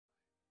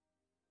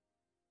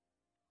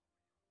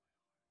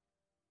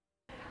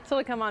Still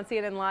to come on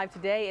CNN Live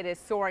today, it is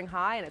soaring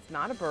high, and it's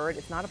not a bird,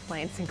 it's not a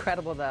plane. It's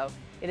incredible, though.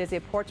 It is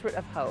a portrait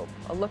of hope.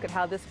 A look at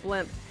how this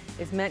blimp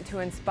is meant to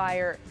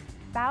inspire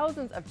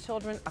thousands of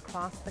children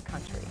across the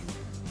country.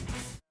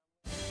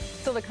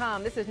 Still to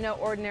come, this is no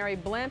ordinary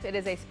blimp. It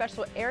is a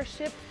special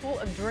airship full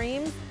of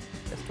dreams.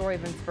 The story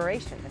of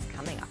inspiration is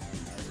coming up.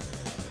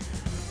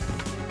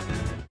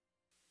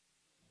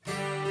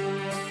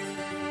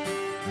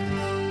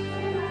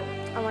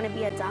 I want to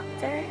be a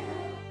doctor.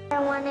 I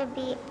want to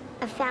be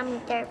a family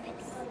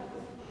therapist.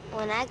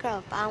 When I grow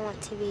up, I want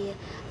to be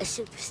a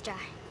superstar.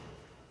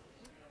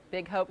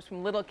 Big hopes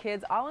from little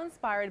kids, all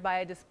inspired by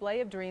a display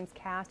of dreams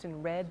cast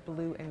in red,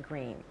 blue, and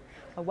green.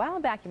 A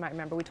while back, you might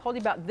remember, we told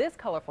you about this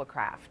colorful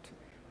craft.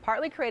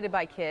 Partly created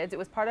by kids, it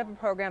was part of a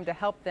program to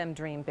help them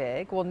dream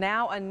big. Well,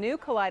 now a new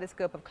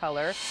kaleidoscope of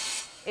color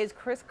is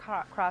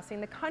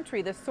crisscrossing the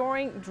country. The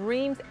Soaring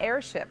Dreams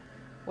airship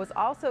was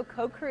also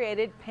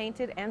co-created,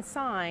 painted, and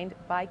signed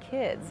by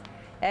kids.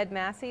 Ed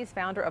Massey is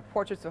founder of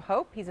Portraits of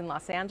Hope. He's in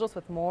Los Angeles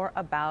with more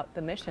about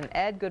the mission.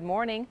 Ed, good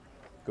morning.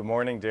 Good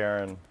morning,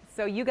 Daryn.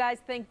 So you guys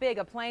think big.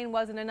 A plane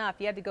wasn't enough.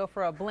 You had to go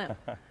for a blimp.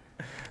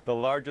 The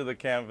larger the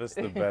canvas,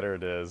 the better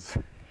it is.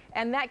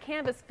 And that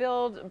canvas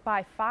filled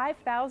by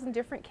 5,000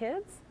 different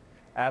kids?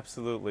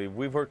 Absolutely.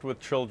 We've worked with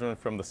children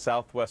from the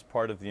southwest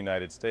part of the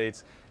United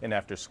States in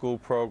after-school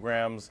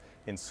programs,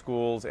 in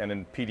schools, and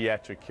in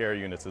pediatric care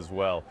units as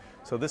well.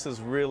 So this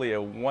is really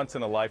a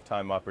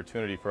once-in-a-lifetime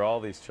opportunity for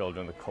all these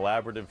children, the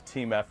collaborative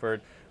team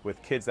effort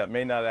with kids that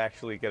may not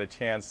actually get a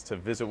chance to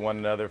visit one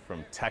another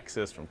from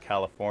Texas, from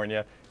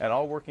California, and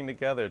all working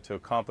together to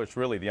accomplish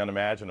really the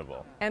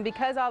unimaginable. And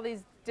because all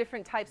these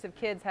different types of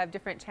kids have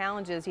different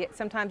challenges,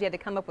 sometimes you had to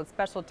come up with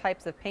special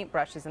types of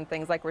paintbrushes and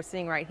things like we're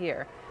seeing right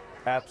here.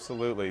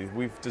 Absolutely.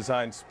 We've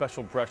designed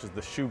special brushes,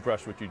 the shoe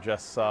brush, which you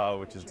just saw,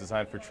 which is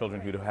designed for children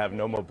who have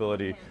no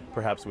mobility,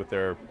 perhaps with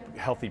their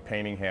healthy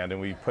painting hand. And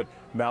we put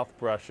mouth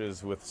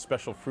brushes with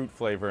special fruit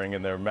flavoring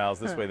in their mouths.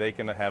 This way they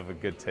can have a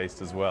good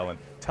taste as well. And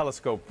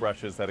telescope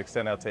brushes that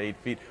extend out to 8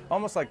 feet,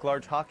 almost like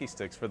large hockey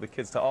sticks for the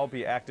kids to all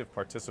be active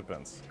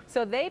participants.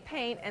 So they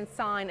paint and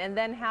sign, and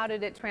then how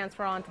did it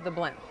transfer onto the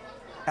blimp?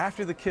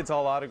 After the kids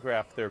all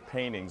autographed their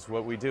paintings,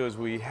 what we do is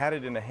we had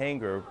it in a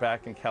hangar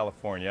back in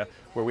California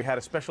where we had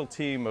a special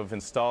team of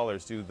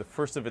installers do the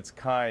first of its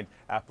kind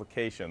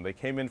application. They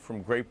came in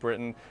from Great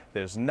Britain.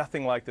 There's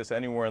nothing like this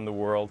anywhere in the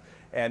world.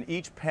 And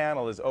each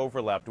panel is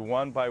overlapped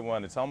one by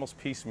one. It's almost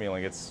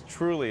piecemealing. It's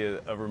truly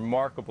a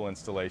remarkable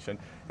installation.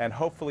 And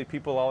hopefully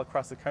people all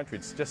across the country,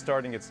 it's just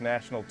starting its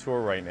national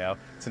tour right now.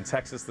 It's in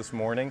Texas this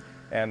morning.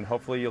 And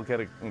hopefully you'll get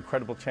an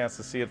incredible chance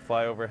to see it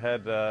fly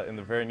overhead in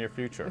the very near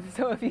future.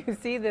 So if you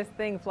see this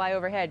thing fly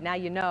overhead, now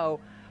you know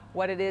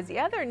what it is. The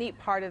other neat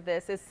part of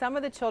this is some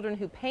of the children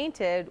who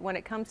painted, when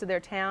it comes to their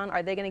town,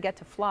 are they going to get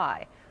to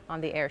fly on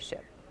the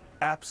airship?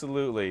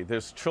 Absolutely.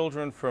 There's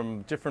children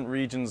from different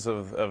regions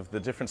of the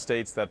different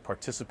states that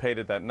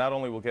participated that not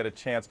only will get a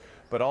chance,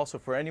 but also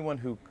for anyone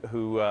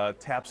who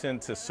taps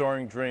into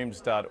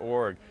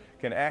soaringdreams.org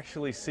can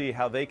actually see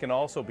how they can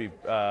also be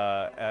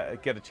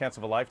get a chance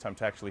of a lifetime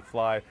to actually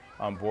fly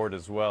on board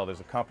as well. There's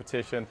a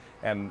competition,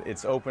 and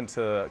it's open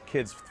to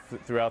kids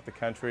throughout the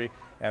country.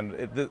 And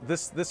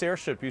this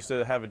airship used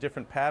to have a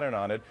different pattern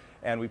on it,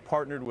 and we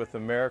partnered with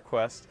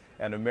AmeriQuest,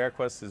 and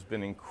AmeriQuest has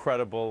been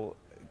incredible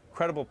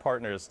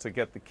partners to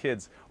get the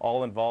kids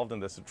all involved in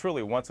this. It's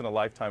truly a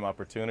once-in-a-lifetime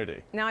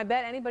opportunity. Now, I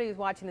bet anybody who's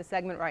watching the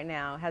segment right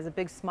now has a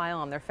big smile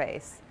on their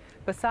face.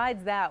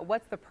 Besides that,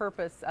 what's the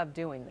purpose of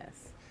doing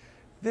this?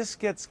 This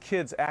gets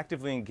kids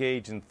actively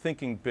engaged in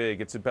thinking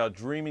big. It's about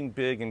dreaming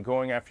big and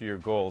going after your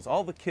goals.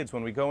 All the kids,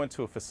 when we go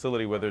into a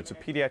facility, whether it's a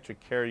pediatric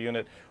care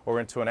unit or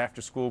into an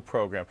after-school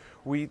program,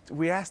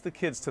 we ask the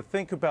kids to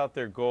think about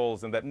their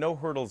goals and that no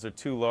hurdles are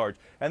too large.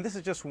 And this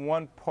is just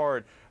one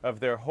part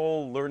of their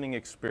whole learning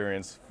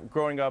experience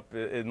growing up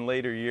in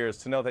later years,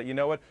 to know that, you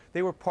know what,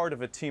 they were part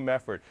of a team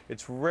effort.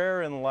 It's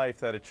rare in life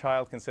that a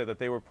child can say that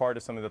they were part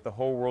of something that the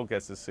whole world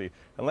gets to see.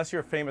 Unless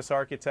you're a famous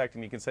architect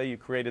and you can say you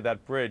created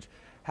that bridge,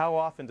 how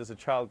often does a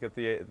child get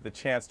the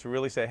chance to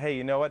really say, hey,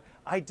 you know what,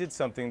 I did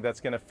something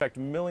that's going to affect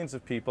millions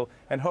of people,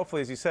 and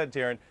hopefully, as you said,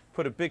 Daryn,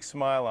 put a big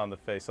smile on the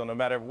face. So no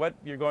matter what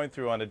you're going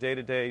through on a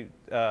day-to-day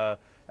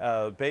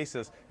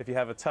basis, if you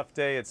have a tough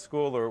day at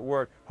school or at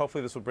work,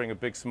 hopefully this will bring a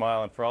big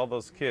smile, and for all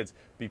those kids,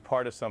 be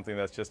part of something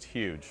that's just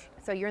huge.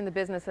 So you're in the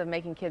business of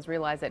making kids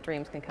realize that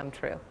dreams can come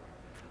true.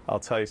 I'll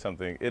tell you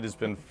something, it has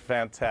been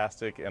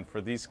fantastic, and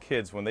for these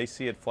kids, when they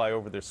see it fly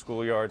over their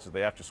schoolyards or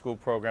the after-school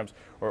programs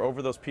or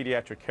over those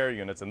pediatric care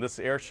units, and this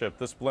airship,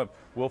 this blimp,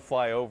 will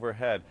fly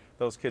overhead,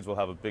 those kids will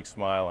have a big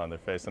smile on their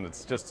face, and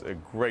it's just a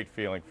great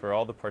feeling for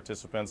all the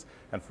participants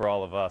and for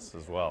all of us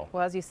as well.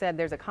 Well, as you said,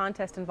 there's a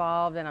contest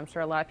involved, and I'm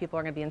sure a lot of people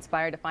are going to be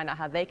inspired to find out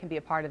how they can be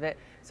a part of it.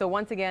 So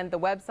once again, the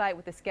website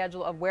with the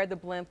schedule of where the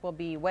blimp will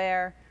be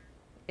where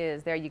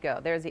is, there you go.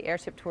 There's the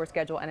airship tour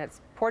schedule, and it's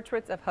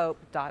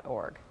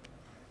portraitsofhope.org.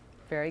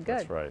 Very good.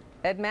 That's right.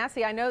 Ed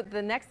Massey, I know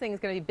the next thing is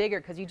going to be bigger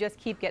because you just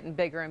keep getting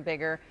bigger and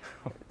bigger.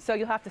 So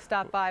you'll have to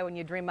stop by when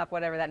you dream up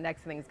whatever that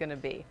next thing is going to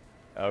be.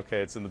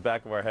 Okay, it's in the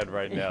back of our head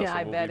right now. Yeah, so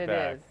I we'll bet be it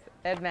back. is.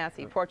 Ed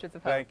Massey, Portraits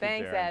of Hope. Thank you,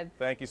 Thanks, Daryn. Ed.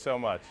 Thank you so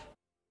much.